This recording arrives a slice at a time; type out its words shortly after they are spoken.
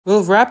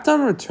Will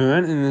Rapton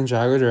return in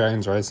Ninjago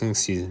Dragons Rising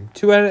Season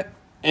 2 at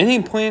any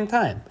point in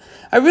time?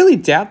 I really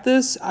doubt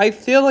this. I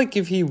feel like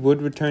if he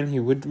would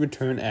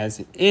return as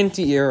an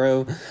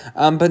anti-hero,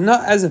 but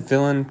not as a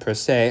villain per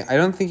se. I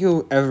don't think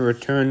he'll ever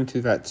return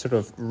to that sort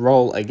of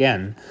role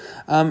again.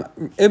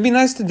 It'd be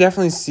nice to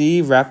definitely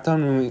see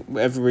Rapton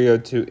whenever we go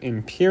to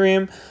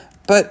Imperium,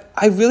 but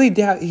I really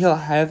doubt he'll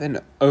have an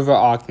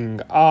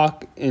overarching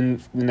arc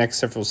in the next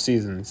several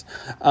seasons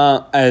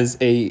as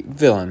a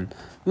villain.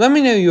 Let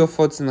me know your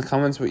thoughts in the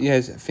comments, what you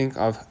guys think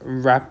of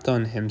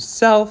Rapton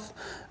himself.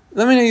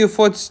 Let me know your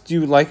thoughts. Do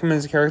you like him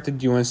as a character?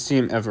 Do you want to see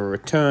him ever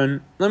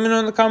return? Let me know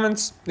in the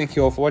comments. Thank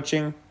you all for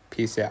watching.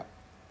 Peace out.